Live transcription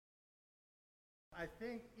I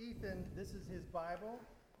think Ethan, this is his Bible,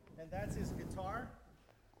 and that's his guitar.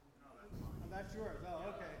 Oh, that's yours. Oh,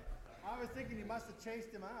 okay. I was thinking he must have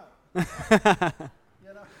chased him out.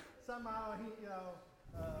 Somehow he,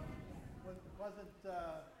 wasn't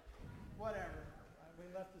whatever. We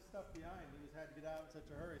left his stuff behind. He just had to get out in such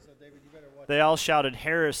a hurry. So David, you better watch. They all shouted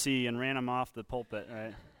heresy and ran him off the pulpit,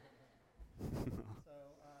 right? So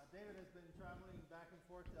David has been traveling back and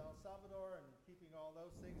forth to El Salvador and keeping all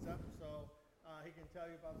those things up. So he can tell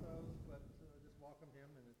you about those, but just welcome him,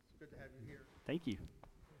 and it's good to have you here. Thank you.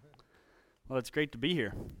 Well, it's great to be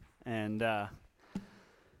here. And, I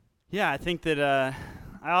think that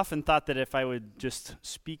I often thought that if I would just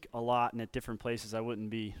speak a lot and at different places, I wouldn't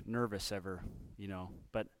be nervous ever,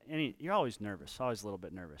 But you're always nervous, always a little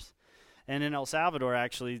bit nervous. And in El Salvador,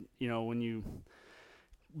 actually, when you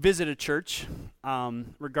visit a church,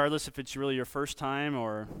 regardless if it's really your first time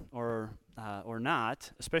or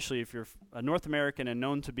not, especially if you're a North American and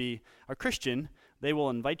known to be a Christian, they will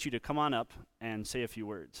invite you to come on up and say a few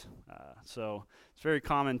words. So it's very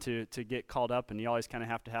common to get called up, and you always kind of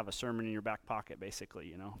have to have a sermon in your back pocket,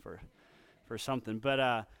 basically, for something.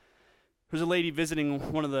 But there's a lady visiting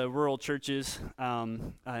one of the rural churches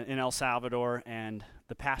in El Salvador, and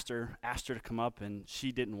the pastor asked her to come up, and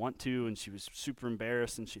she didn't want to, and she was super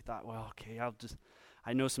embarrassed, and she thought, well, okay,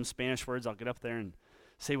 I know some Spanish words, I'll get up there and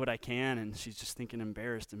say what I can, and she's just thinking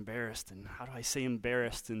embarrassed, and how do I say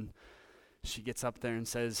embarrassed? And she gets up there and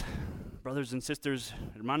says, brothers and sisters,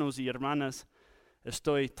 hermanos y hermanas,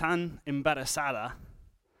 estoy tan embarazada,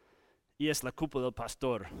 y es la culpa del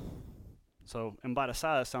pastor. So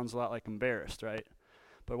embarazada sounds a lot like embarrassed, right?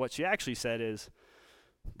 But what she actually said is,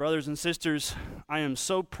 brothers and sisters, I am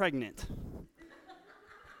so pregnant,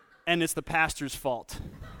 and it's the pastor's fault.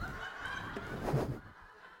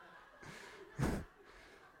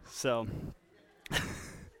 So,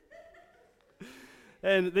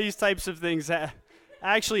 and these types of things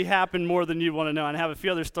actually happen more than you want to know. And I have a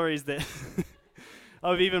few other stories that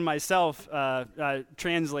of even myself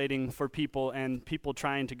translating for people and people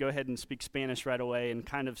trying to go ahead and speak Spanish right away and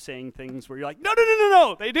kind of saying things where you're like,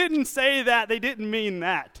 no, they didn't say that. They didn't mean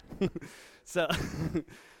that. So,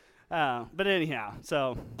 but anyhow,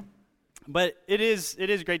 but it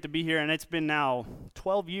is great to be here, and it's been now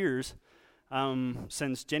 12 years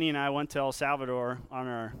since Jenny and I went to El Salvador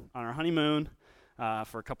on our honeymoon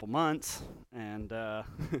for a couple months, and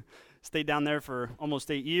stayed down there for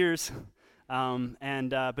almost 8 years.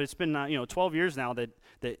 But it's been 12 years now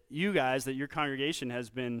that you guys, that your congregation has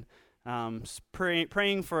been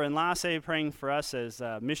praying for Enlace, praying for us as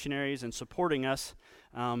missionaries, and supporting us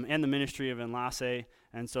and the ministry of Enlace.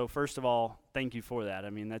 And so, first of all, thank you for that. I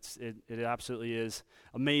mean, it absolutely is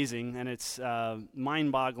amazing, and it's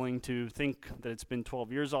mind-boggling to think that it's been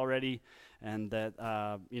 12 years already, and that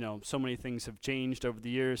so many things have changed over the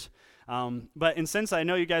years. But since I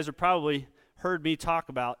know you guys have probably heard me talk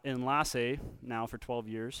about Enlace now for 12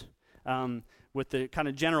 years, with the kind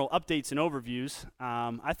of general updates and overviews,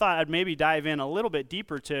 I thought I'd maybe dive in a little bit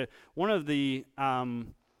deeper to one of the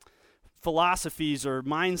philosophies or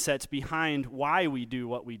mindsets behind why we do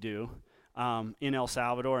what we do in El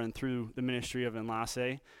Salvador and through the ministry of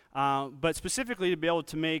Enlace, but specifically to be able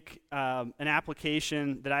to make an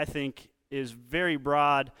application that I think is very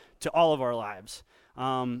broad to all of our lives,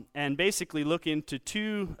 and basically look into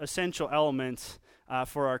two essential elements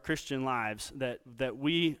for our Christian lives that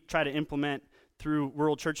we try to implement through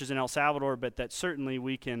rural churches in El Salvador, but that certainly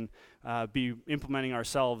we can be implementing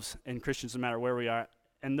ourselves in Christians no matter where we are.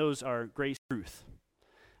 And those are grace and truth.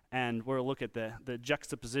 And we'll look at the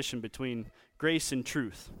juxtaposition between grace and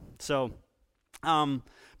truth. So,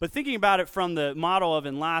 but thinking about it from the model of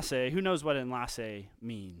Enlace, who knows what Enlace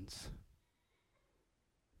means?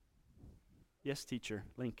 Yes, teacher,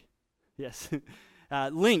 link. Yes.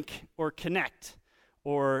 Link or connect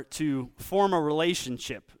or to form a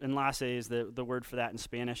relationship. Enlace is the word for that in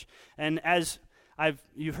Spanish. And as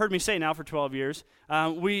you've heard me say now for 12 years,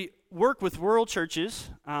 we work with rural churches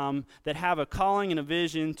that have a calling and a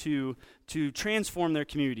vision to transform their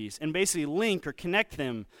communities and basically link or connect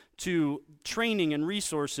them to training and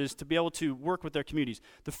resources to be able to work with their communities.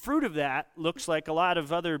 The fruit of that looks like a lot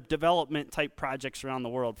of other development type projects around the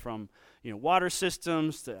world, from water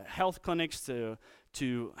systems to health clinics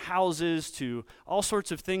to houses to all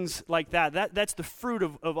sorts of things like that. That's the fruit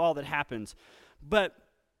of all that happens. But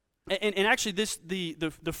And actually,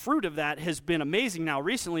 the fruit of that has been amazing now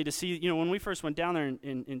recently to see. When we first went down there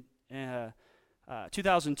in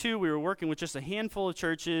 2002, we were working with just a handful of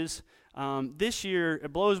churches. This year,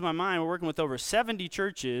 it blows my mind, we're working with over 70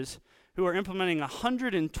 churches who are implementing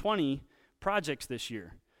 120 projects this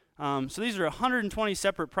year. So these are 120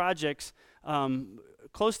 separate projects,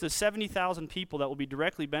 close to 70,000 people that will be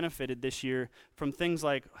directly benefited this year from things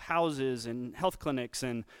like houses and health clinics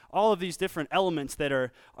and all of these different elements that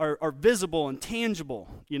are visible and tangible,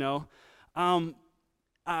 you know. And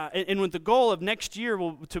with the goal of next year,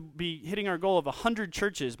 to be hitting our goal of 100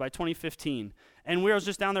 churches by 2015. And we was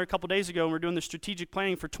just down there a couple days ago, and we're doing the strategic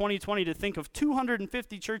planning for 2020 to think of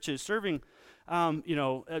 250 churches serving,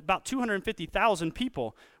 about 250,000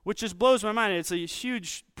 people, which just blows my mind. It's a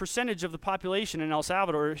huge percentage of the population in El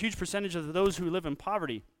Salvador, a huge percentage of those who live in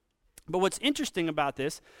poverty. But what's interesting about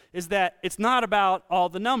this is that it's not about all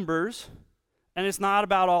the numbers, and it's not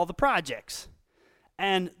about all the projects.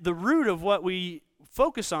 And the root of what we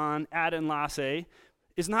focus on at Enlace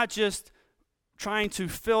is not just trying to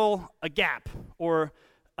fill a gap or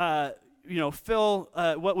fill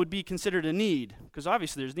what would be considered a need, because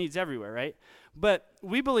obviously there's needs everywhere, right? But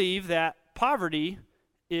we believe that poverty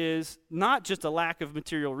is not just a lack of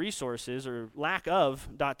material resources or lack of ...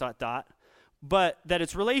 but that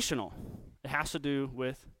it's relational. It has to do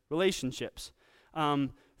with relationships.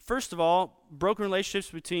 First of all, broken relationships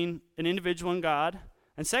between an individual and God.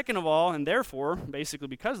 And second of all, and therefore, basically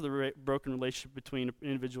because of the broken relationship between an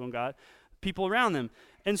individual and God, people around them.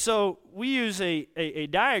 And so we use a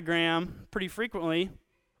diagram pretty frequently.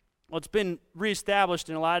 Well, it's been reestablished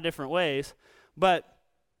in a lot of different ways, but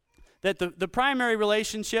that the primary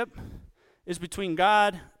relationship is between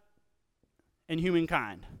God and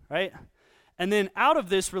humankind, right? And then out of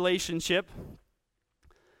this relationship,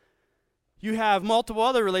 you have multiple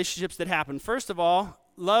other relationships that happen. First of all,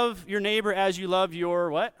 love your neighbor as you love your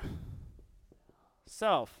what?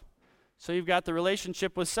 Self. So you've got the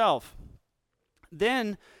relationship with self.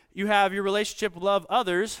 Then you have your relationship with love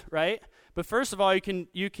others, right? But first of all,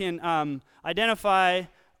 you can identify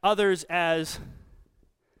others as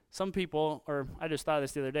some people, or I just thought of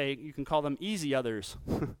this the other day, you can call them easy others,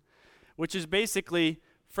 which is basically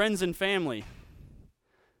friends and family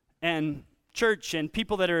and church and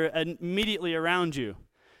people that are immediately around you.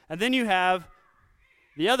 And then you have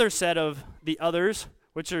the other set of the others,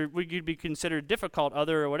 which could be considered difficult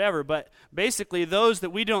other or whatever, but basically those that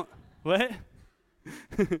we don't, what?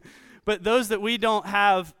 But those that we don't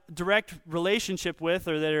have direct relationship with,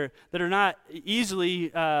 or that are not easily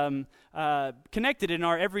connected in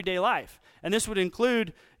our everyday life. And this would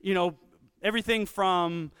include, everything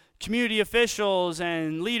from community officials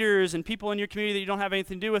and leaders and people in your community that you don't have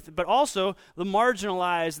anything to do with, but also the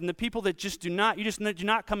marginalized and the people that you do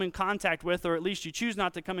not come in contact with, or at least you choose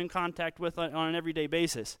not to come in contact with on an everyday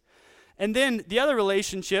basis. And then the other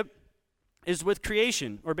relationship is with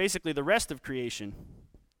creation, or basically the rest of creation,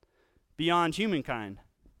 beyond humankind.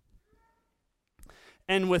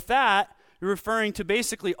 And with that, you're referring to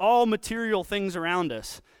basically all material things around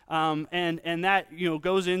us. And that,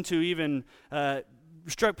 goes into even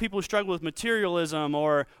people who struggle with materialism,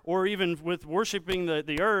 or even with worshiping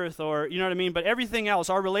the earth, or you know what I mean. But everything else,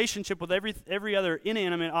 our relationship with every other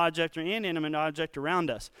inanimate object or inanimate object around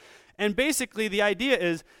us. And basically, the idea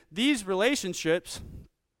is these relationships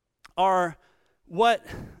are what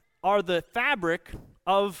are the fabric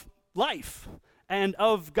of life and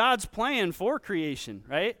of God's plan for creation,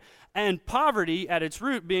 right? And poverty, at its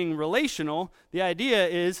root, being relational, the idea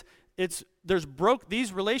is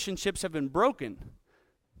these relationships have been broken.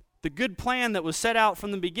 The good plan that was set out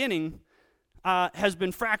from the beginning has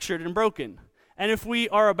been fractured and broken. And if we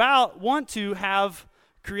want to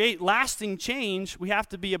create lasting change, we have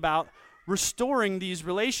to be about restoring these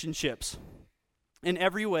relationships in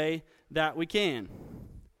every way that we can.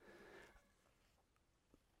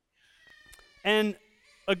 And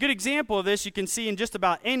a good example of this you can see in just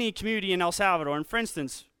about any community in El Salvador. And for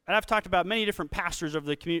instance, I've talked about many different pastors over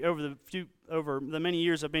the many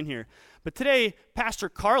years I've been here. But today, Pastor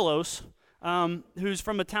Carlos, who's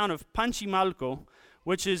from a town of Panchimalco,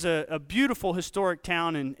 which is a beautiful historic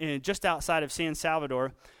town in just outside of San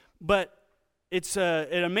Salvador, but it's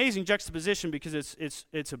an amazing juxtaposition because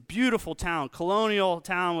it's a beautiful town, colonial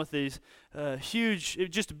town with these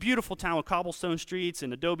just a beautiful town with cobblestone streets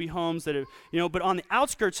and adobe homes that are, but on the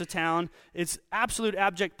outskirts of town, it's absolute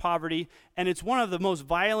abject poverty, and it's one of the most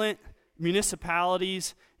violent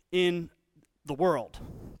municipalities in the world,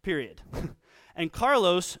 period. And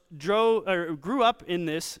Carlos grew up in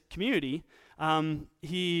this community.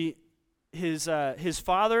 His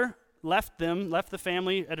father left the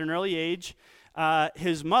family at an early age.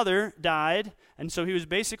 His mother died, and so he was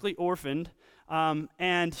basically orphaned,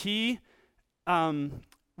 and he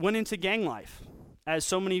went into gang life, as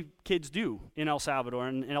so many kids do in El Salvador.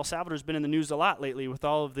 And El Salvador's been in the news a lot lately with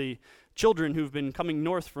all of the children who've been coming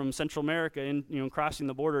north from Central America and crossing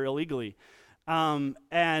the border illegally.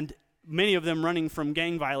 and many of them running from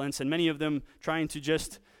gang violence, and many of them trying to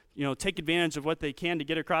just take advantage of what they can to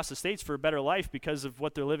get across the states for a better life because of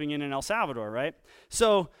what they're living in El Salvador, right?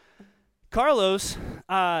 So Carlos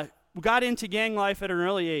got into gang life at an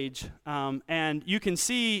early age, and you can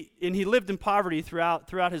see, and he lived in poverty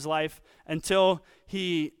throughout his life until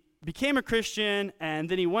he became a Christian, and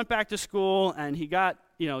then he went back to school, and he got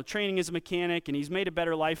training as a mechanic, and he's made a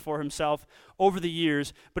better life for himself over the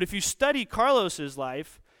years. But if you study Carlos's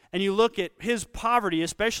life, and you look at his poverty,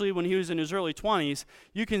 especially when he was in his early 20s,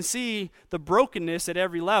 you can see the brokenness at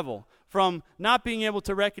every level, from not being able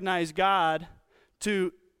to recognize God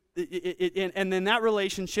to, and then that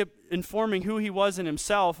relationship informing who he was in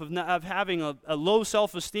himself, of having a low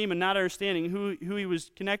self-esteem and not understanding who he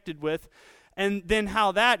was connected with, and then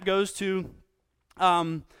how that goes to,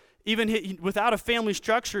 even without a family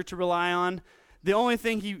structure to rely on, the only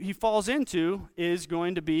thing he falls into is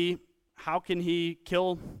going to be, how can he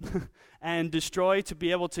kill and destroy to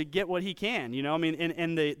be able to get what he can?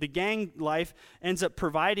 And the gang life ends up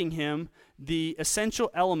providing him the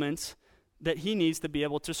essential elements that he needs to be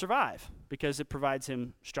able to survive, because it provides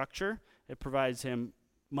him structure, it provides him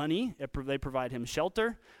money, they provide him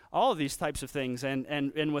shelter, all of these types of things.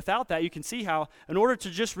 And without that, you can see how, in order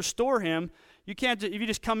to just restore him, you can't, if you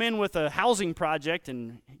just come in with a housing project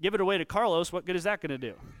and give it away to Carlos, what good is that going to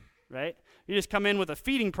do, right? You just come in with a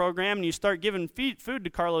feeding program and you start giving food to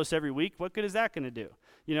Carlos every week, what good is that going to do?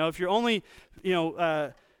 If you're only,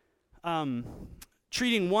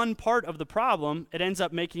 treating one part of the problem, it ends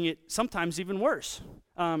up making it sometimes even worse.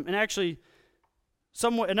 And actually,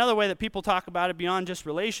 another way that people talk about it beyond just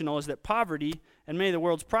relational is that poverty and many of the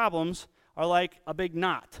world's problems are like a big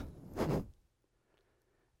knot.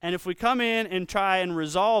 And if we come in and try and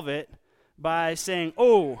resolve it by saying,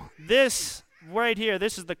 oh, this right here,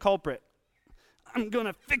 this is the culprit, I'm going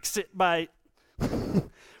to fix it by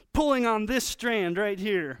pulling on this strand right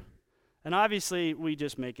here. And obviously, we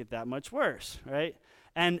just make it that much worse, right?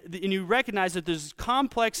 And you recognize that there's a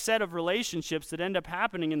complex set of relationships that end up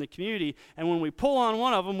happening in the community, and when we pull on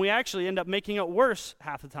one of them, we actually end up making it worse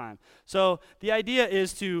half the time. So the idea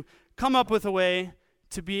is to come up with a way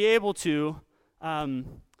to be able to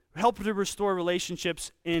help to restore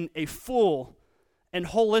relationships in a full and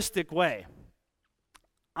holistic way.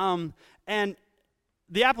 And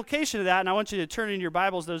the application of that, and I want you to turn in your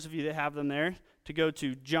Bibles, those of you that have them there, to go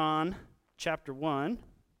to John chapter 1.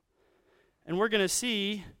 And we're going to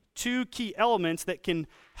see two key elements that can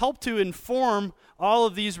help to inform all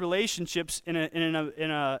of these relationships in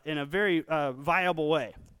a very viable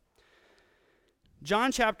way.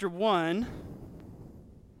 John chapter 1,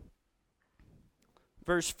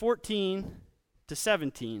 verse 14 to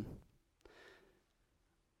 17.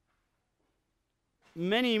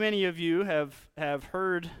 Many of you have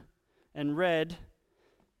heard and read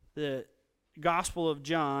the Gospel of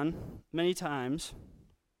John many times.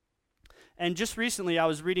 And just recently I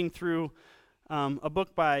was reading through a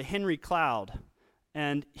book by Henry Cloud,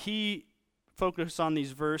 and he focused on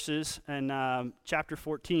these verses in chapter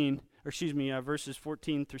 14, verses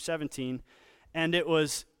 14 through 17, and it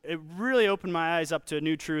really opened my eyes up to a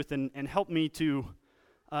new truth and helped me to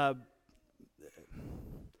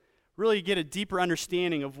really get a deeper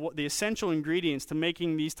understanding of what the essential ingredients to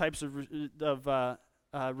making these types of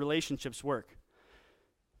relationships work.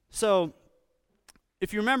 So,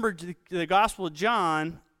 if you remember, the Gospel of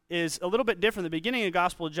John is a little bit different. The beginning of the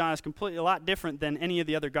Gospel of John is completely a lot different than any of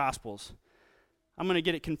the other Gospels. I'm going to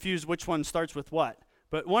get it confused which one starts with what.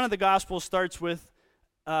 But one of the Gospels starts with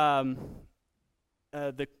one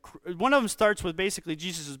of them starts with basically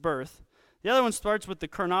Jesus' birth. The other one starts with the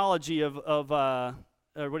chronology of what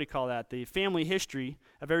do you call that? The family history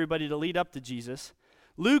of everybody to lead up to Jesus.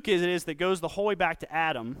 Luke is that goes the whole way back to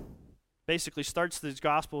Adam. Basically starts this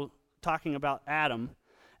Gospel talking about Adam,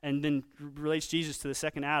 and then relates Jesus to the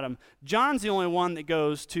second Adam. John's the only one that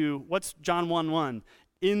goes to, what's John 1:1?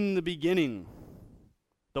 In the beginning,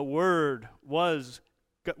 the Word was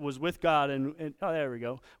with God, and oh, there we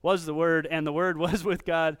go, was the Word, and the Word was with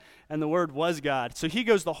God, and the Word was God. So he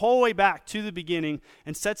goes the whole way back to the beginning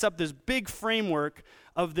and sets up this big framework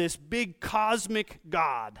of this big cosmic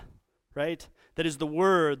God, right? That is the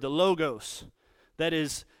Word, the Logos, that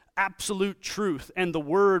is absolute truth, and the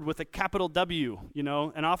Word with a capital W,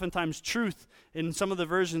 and oftentimes truth in some of the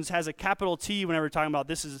versions has a capital T whenever we're talking about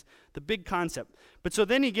this is the big concept. But so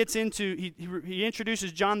then he gets into, he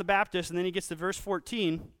introduces John the Baptist, and then he gets to verse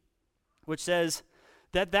 14, which says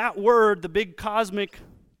that Word, the big cosmic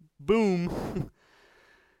boom,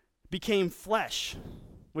 became flesh,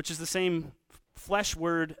 which is the same flesh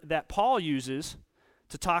word that Paul uses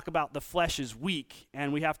to talk about the flesh is weak,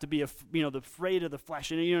 and we have to be, afraid of the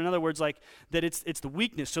flesh. And in other words, like that it's the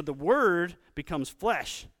weakness. So the Word becomes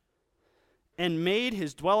flesh and made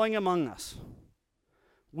his dwelling among us.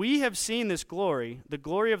 We have seen this glory, the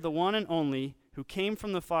glory of the one and only who came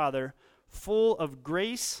from the Father, full of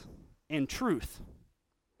grace and truth.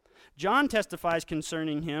 John testifies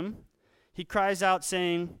concerning him. He cries out,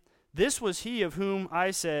 saying, "This was he of whom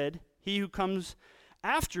I said, he who comes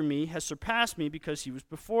after me has surpassed me because he was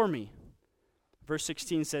before me." Verse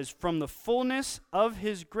 16 says, "From the fullness of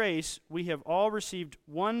his grace we have all received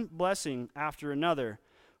one blessing after another.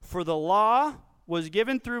 For the law was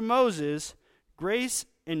given through Moses, grace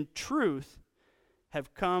and truth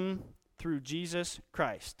have come through Jesus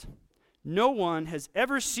Christ. No one has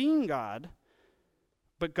ever seen God,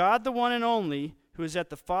 but God, the one and only, who is at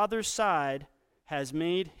the Father's side, has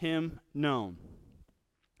made him known."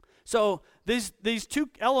 So these two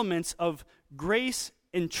elements of grace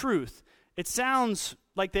and truth, it sounds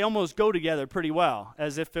like they almost go together pretty well,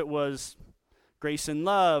 as if it was grace and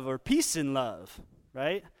love or peace and love,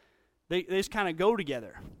 right? They just kind of go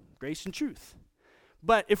together, grace and truth.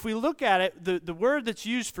 But if we look at it, the word that's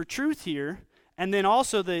used for truth here, and then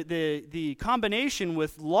also the combination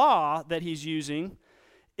with law that he's using,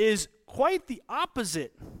 is quite the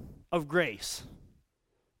opposite of grace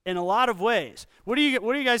in a lot of ways. What do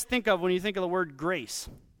you guys think of when you think of the word grace?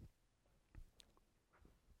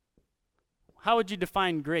 How would you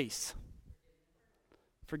define grace?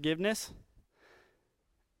 Forgiveness?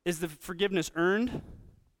 Is the forgiveness earned?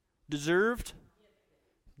 Deserved?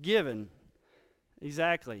 Given.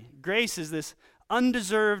 Exactly. Grace is this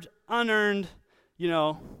undeserved, unearned,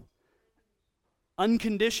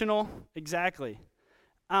 unconditional. Exactly.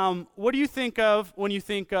 What do you think of when you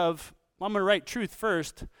think of, I'm going to write truth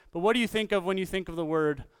first, but what do you think of when you think of the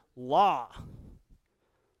word law?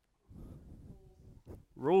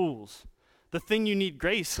 Rules. The thing you need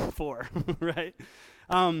grace for, right?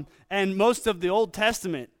 And most of the Old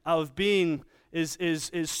Testament of being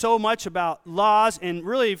is so much about laws, and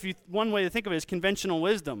really, one way to think of it is conventional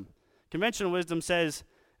wisdom. Conventional wisdom says,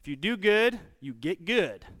 if you do good, you get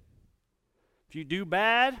good. If you do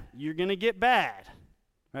bad, you're going to get bad,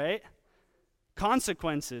 right?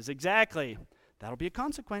 Consequences, exactly. That'll be a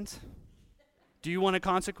consequence. Do you want a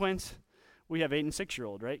consequence? We have 8 and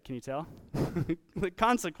 6-year-old, right? Can you tell? The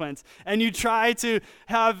consequence. And you try to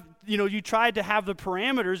have, the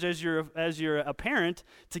parameters as you're a parent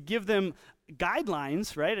to give them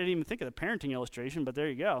guidelines, right? I didn't even think of the parenting illustration, but there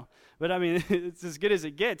you go. But I mean, it's as good as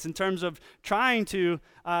it gets in terms of trying to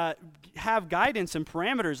have guidance and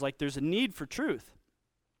parameters, like there's a need for truth.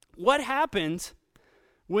 What happens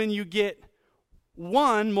when you get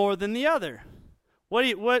one more than the other?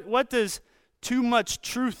 What does too much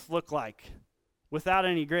truth look like without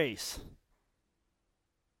any grace?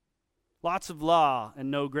 Lots of law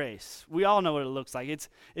and no grace. We all know what it looks like. It's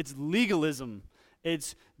legalism.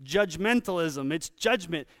 It's judgmentalism. It's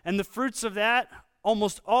judgment. And the fruits of that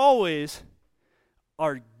almost always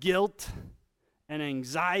are guilt and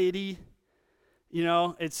anxiety.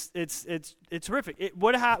 It's horrific.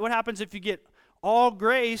 What happens if you get all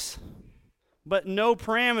grace but no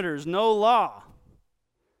parameters, no law?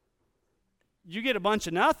 You get a bunch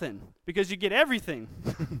of nothing because you get everything,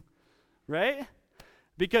 right?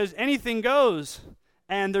 Because anything goes,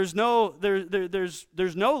 and there's no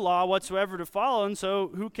law whatsoever to follow, and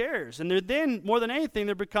so who cares? And then more than anything,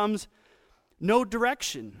 there becomes no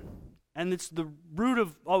direction, and it's the root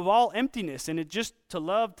of all emptiness. And it just to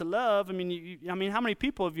love. I mean, how many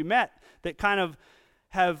people have you met that kind of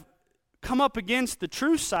have come up against the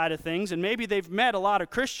truth side of things, and maybe they've met a lot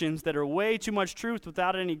of Christians that are way too much truth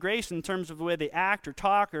without any grace in terms of the way they act or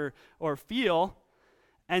talk or feel,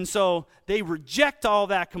 and so they reject all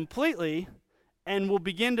that completely and will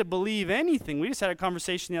begin to believe anything. We just had a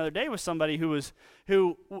conversation the other day with somebody who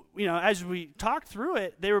as we talked through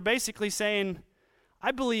it, they were basically saying,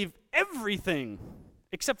 I believe everything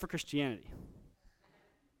except for Christianity.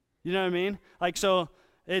 You know what I mean? Like, so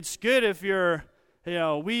it's good if you're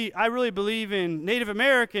I really believe in Native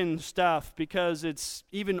American stuff because it's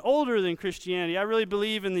even older than Christianity. I really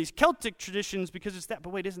believe in these Celtic traditions because it's that.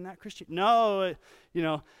 But wait, isn't that Christian? No,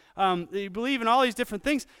 they believe in all these different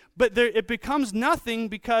things, but it becomes nothing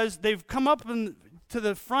because they've come up to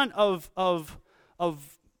the front of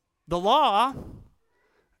the law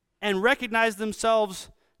and recognize themselves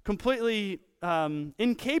completely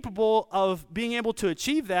incapable of being able to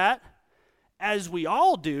achieve that, as we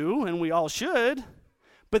all do, and we all should,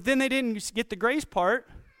 but then they didn't get the grace part,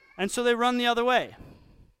 and so they run the other way.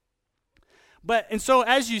 And so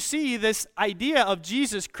as you see, this idea of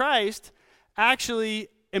Jesus Christ actually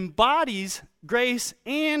embodies grace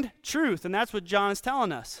and truth, and that's what John is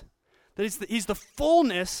telling us. That he's the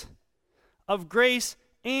fullness of grace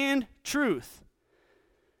and truth.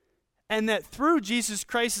 And that through Jesus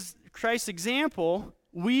Christ's example,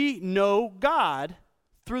 we know God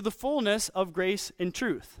through the fullness of grace and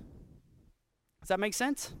truth. Does that make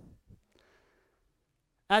sense?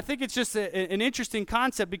 I think it's just an interesting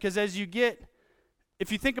concept, because if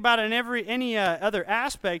you think about it in any other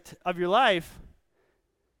aspect of your life,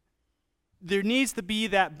 there needs to be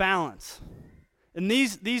that balance. And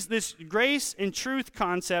this grace and truth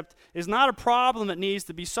concept is not a problem that needs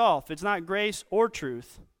to be solved. It's not grace or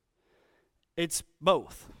truth. It's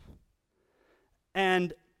both.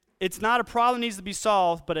 And it's not a problem that needs to be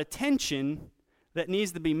solved, but a tension that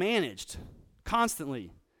needs to be managed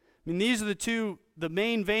constantly. I mean, these are the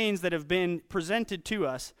main veins that have been presented to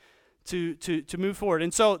us to move forward.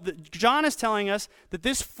 And so John is telling us that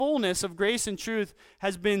this fullness of grace and truth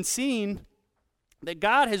has been seen, that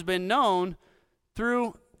God has been known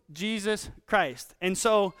through Jesus Christ. And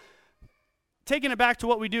so, taking it back to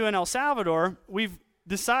what we do in El Salvador, we've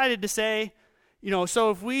decided to say,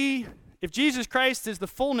 so if Jesus Christ is the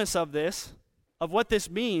fullness of this, of what this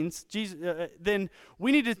means, then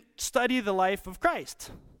we need to study the life of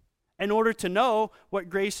Christ in order to know what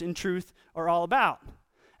grace and truth are all about.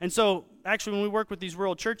 And so, actually, when we work with these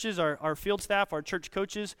rural churches, our field staff, our church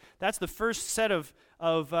coaches, that's the first set of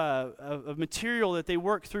material that they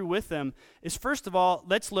work through with them is, first of all,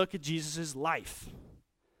 let's look at Jesus' life.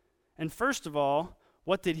 And first of all,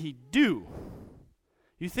 what did he do?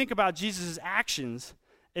 You think about Jesus' actions,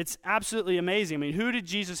 it's absolutely amazing. I mean, who did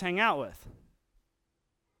Jesus hang out with?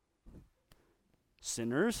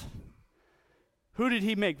 Sinners. Who did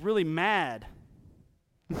he make really mad?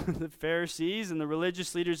 The Pharisees and the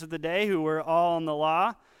religious leaders of the day who were all on the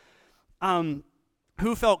law.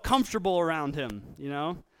 Who felt comfortable around him,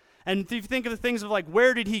 And if you think of the things of like,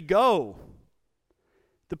 where did he go?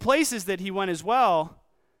 The places that he went as well,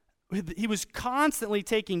 he was constantly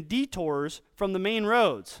taking detours from the main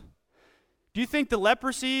roads. Do you think the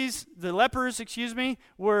lepers,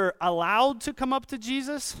 were allowed to come up to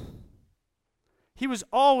Jesus? He was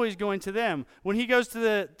always going to them. When he goes through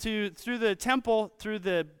the temple, through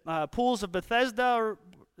the pools of Bethesda,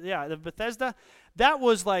 that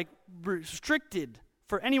was like restricted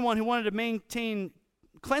for anyone who wanted to maintain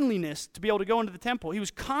cleanliness to be able to go into the temple. He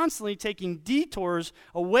was constantly taking detours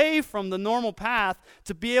away from the normal path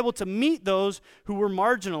to be able to meet those who were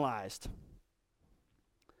marginalized.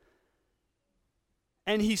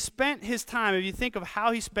 And he spent his time, if you think of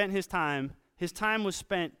how he spent his time was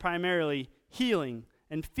spent primarily healing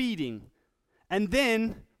and feeding, and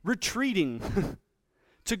then retreating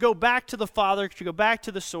to go back to the Father, to go back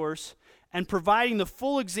to the source, and providing the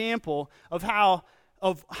full example of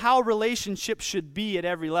how relationships should be at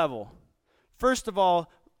every level. First of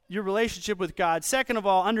all, your relationship with God. Second of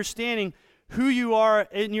all, understanding who you are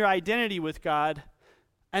in your identity with God.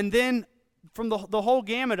 And then from the whole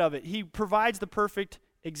gamut of it, he provides the perfect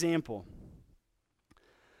example.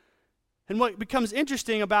 And what becomes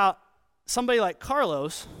interesting about somebody like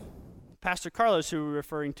Carlos, Pastor Carlos, who we're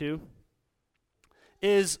referring to,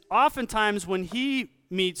 is oftentimes when he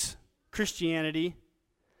meets Christianity,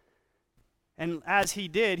 and as he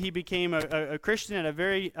did, he became a Christian at a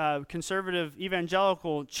very conservative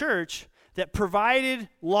evangelical church that provided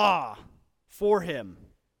law for him.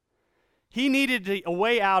 He needed a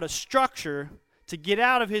way out, a structure, to get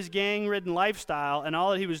out of his gang-ridden lifestyle and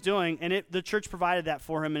all that he was doing, and the church provided that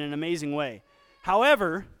for him in an amazing way.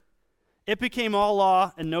 However, it became all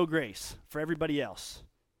law and no grace for everybody else.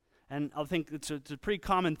 And I think it's a pretty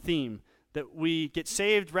common theme that we get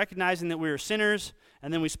saved recognizing that we are sinners,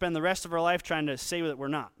 and then we spend the rest of our life trying to say that we're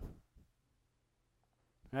not.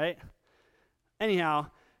 Right? Anyhow,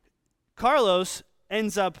 Carlos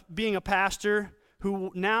ends up being a pastor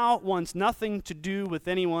who now wants nothing to do with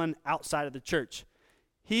anyone outside of the church.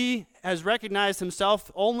 He has recognized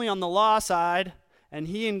himself only on the law side, and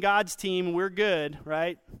he and God's team, we're good,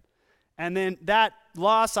 right? And then that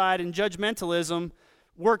law side and judgmentalism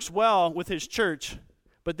works well with his church,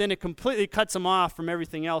 but then it completely cuts him off from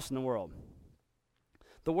everything else in the world.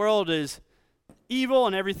 The world is evil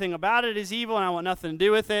and everything about it is evil, and I want nothing to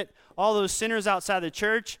do with it. All those sinners outside the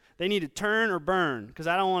church, they need to turn or burn because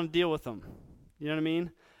I don't want to deal with them. You know what I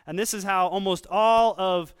mean? And this is how almost all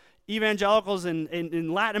of evangelicals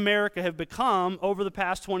in Latin America have become over the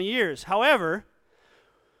past 20 years. However,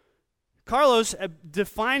 Carlos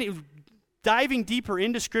diving deeper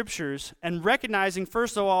into scriptures and recognizing,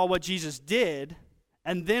 first of all, what Jesus did,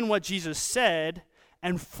 and then what Jesus said,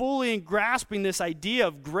 and fully grasping this idea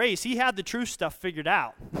of grace. He had the true stuff figured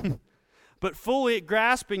out. but fully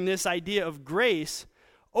grasping this idea of grace,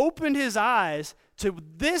 opened his eyes to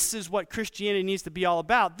this is what Christianity needs to be all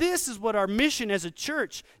about. This is what our mission as a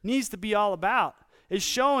church needs to be all about, is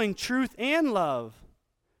showing truth and love,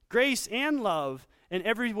 grace and love, and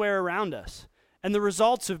everywhere around us. And the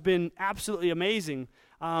results have been absolutely amazing.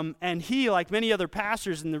 And he, like many other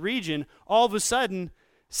pastors in the region, all of a sudden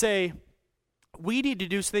say, we need to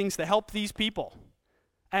do things to help these people.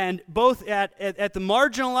 And both at the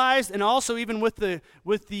marginalized and also even with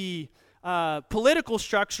the political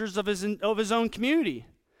structures of his own community.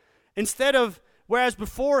 Whereas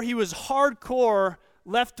before he was hardcore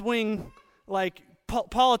left-wing, like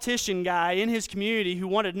politician guy in his community who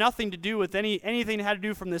wanted nothing to do with anything that had to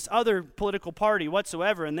do from this other political party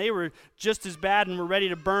whatsoever, and they were just as bad and were ready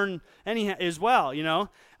to burn as well, you know.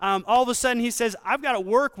 All of a sudden he says, I've got to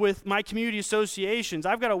work with my community associations.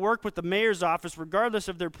 I've got to work with the mayor's office regardless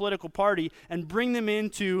of their political party and bring them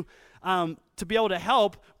into to be able to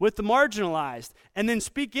help with the marginalized, and then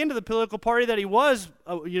speak into the political party that he was,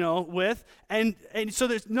 with, and so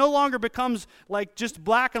there's no longer becomes like just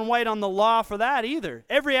black and white on the law for that either.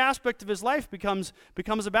 Every aspect of his life becomes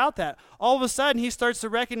about that. All of a sudden, he starts to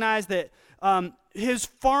recognize that his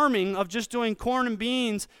farming of just doing corn and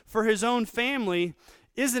beans for his own family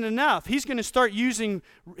isn't enough. He's going to start using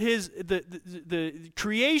the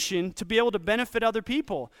creation to be able to benefit other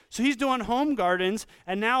people. So he's doing home gardens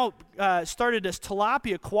and now started this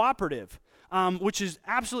tilapia cooperative, which is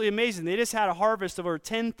absolutely amazing. They just had a harvest of over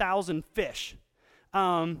 10,000 fish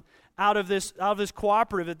out of this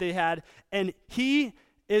cooperative that they had, and he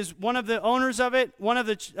is one of the owners of it, one of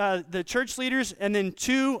the church leaders, and then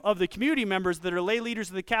two of the community members that are lay leaders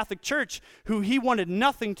of the Catholic Church who he wanted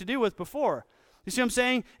nothing to do with before. You see what I'm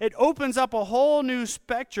saying? It opens up a whole new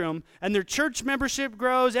spectrum, and their church membership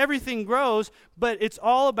grows, everything grows, but it's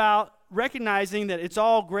all about recognizing that it's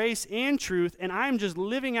all grace and truth, and I'm just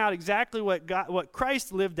living out exactly what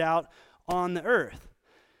Christ lived out on the earth.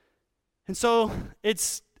 And so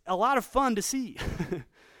it's a lot of fun to see.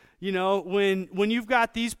 When you've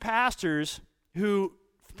got these pastors who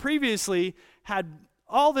previously had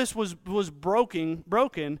all this was broken,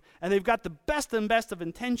 and they've got the best of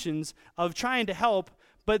intentions of trying to help,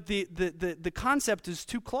 but the concept is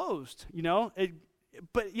too closed,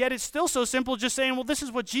 but yet it's still so simple, just saying, well, this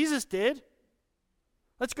is what Jesus did.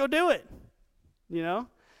 Let's go do it,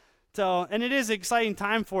 So, and it is an exciting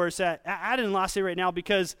time for us at Enlace right now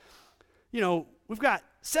because, we've got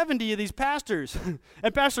 70 of these pastors.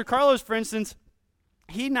 And Pastor Carlos, for instance,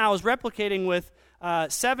 he now is replicating with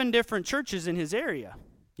 7 different churches in his area,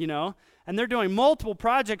 and they're doing multiple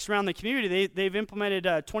projects around the community. They've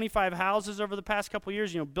implemented 25 houses over the past couple of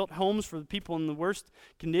years, built homes for the people in the worst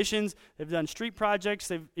conditions. They've done street projects.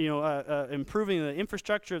 They've, improving the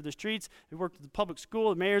infrastructure of the streets. They've worked with the public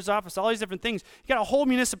school, the mayor's office, all these different things. You got a whole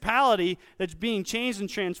municipality that's being changed and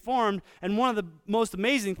transformed, and one of the most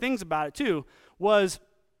amazing things about it, too, was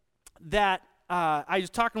that I was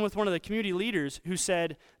talking with one of the community leaders who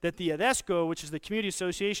said that the ADESCO, which is the community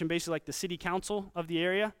association, basically like the city council of the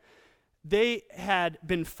area, they had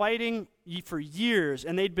been fighting for years,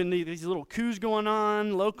 and they'd been these little coups going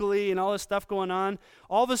on locally and all this stuff going on.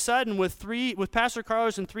 All of a sudden, with Pastor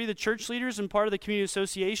Carlos and 3 of the church leaders and part of the community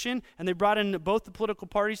association, and they brought in both the political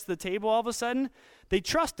parties to the table all of a sudden, they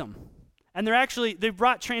trust them. And they've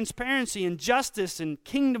brought transparency and justice and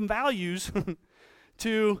kingdom values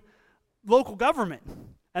to local government.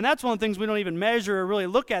 And that's one of the things we don't even measure or really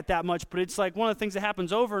look at that much, but it's like one of the things that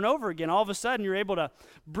happens over and over again. All of a sudden, you're able to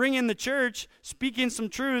bring in the church, speak in some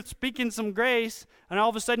truth, speak in some grace, and all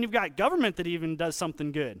of a sudden you've got government that even does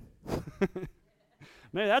something good.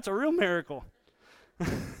 Maybe that's a real miracle.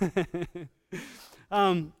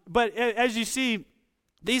 But as you see,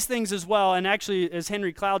 these things as well, and actually as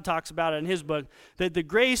Henry Cloud talks about it in his book, that the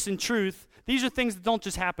grace and truth, these are things that don't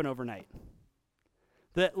just happen overnight.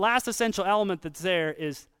 The last essential element that's there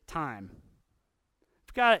is time.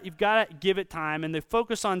 You've got to give it time, and the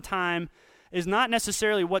focus on time is not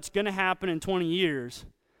necessarily what's going to happen in 20 years,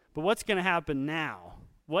 but what's going to happen now.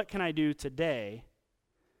 What can I do today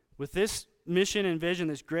with this mission and vision,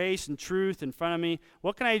 this grace and truth in front of me?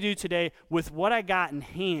 What can I do today with what I got in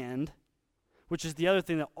hand, which is the other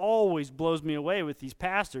thing that always blows me away with these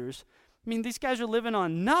pastors. I mean, these guys are living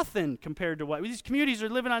on nothing compared to these communities are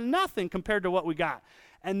living on nothing compared to what we got.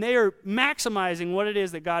 And they are maximizing what it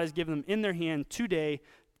is that God has given them in their hand today,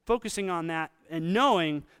 focusing on that and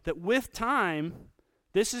knowing that with time,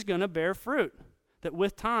 this is going to bear fruit. That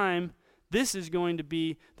with time, this is going to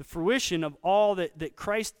be the fruition of all that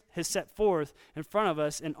Christ has set forth in front of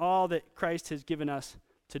us and all that Christ has given us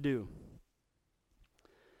to do.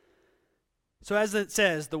 So as it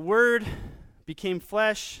says, the Word became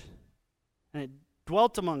flesh and it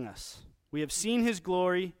dwelt among us. We have seen his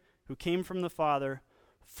glory, who came from the Father,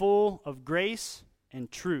 full of grace and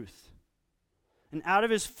truth. And out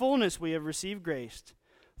of his fullness we have received grace.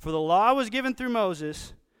 For the law was given through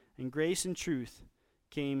Moses, and grace and truth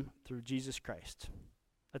came through Jesus Christ.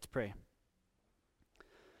 Let's pray.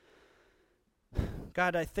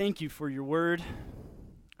 God, I thank you for your word.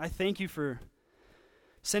 I thank you for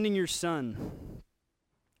sending your Son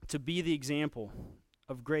to be the example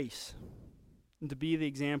of grace and to be the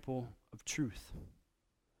example of truth.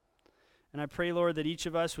 And I pray, Lord, that each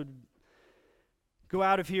of us would go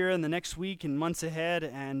out of here in the next week and months ahead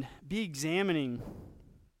and be examining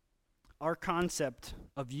our concept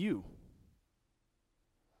of you.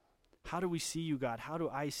 How do we see you, God? How do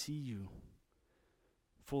I see you?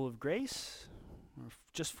 Full of grace or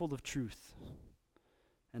just full of truth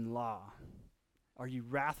and law? Are you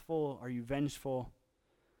wrathful? Are you vengeful?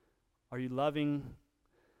 Are you loving?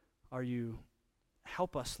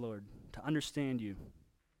 Help us, Lord, to understand you.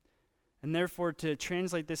 And therefore to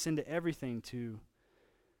translate this into everything, to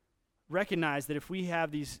recognize that if we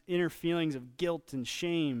have these inner feelings of guilt and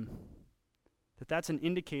shame, that's an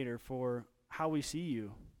indicator for how we see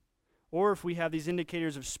you. Or if we have these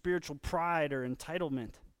indicators of spiritual pride or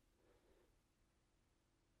entitlement,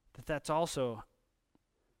 that's also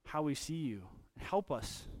how we see you. And help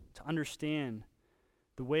us to understand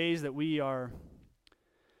the ways that we are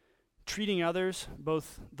treating others,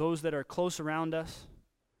 both those that are close around us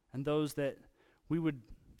and those that we would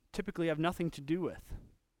typically have nothing to do with.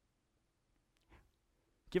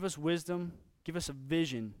 Give us wisdom, give us a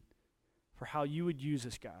vision for how you would use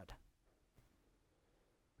us, God.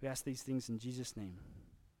 We ask these things in Jesus' name.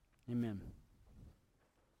 Amen.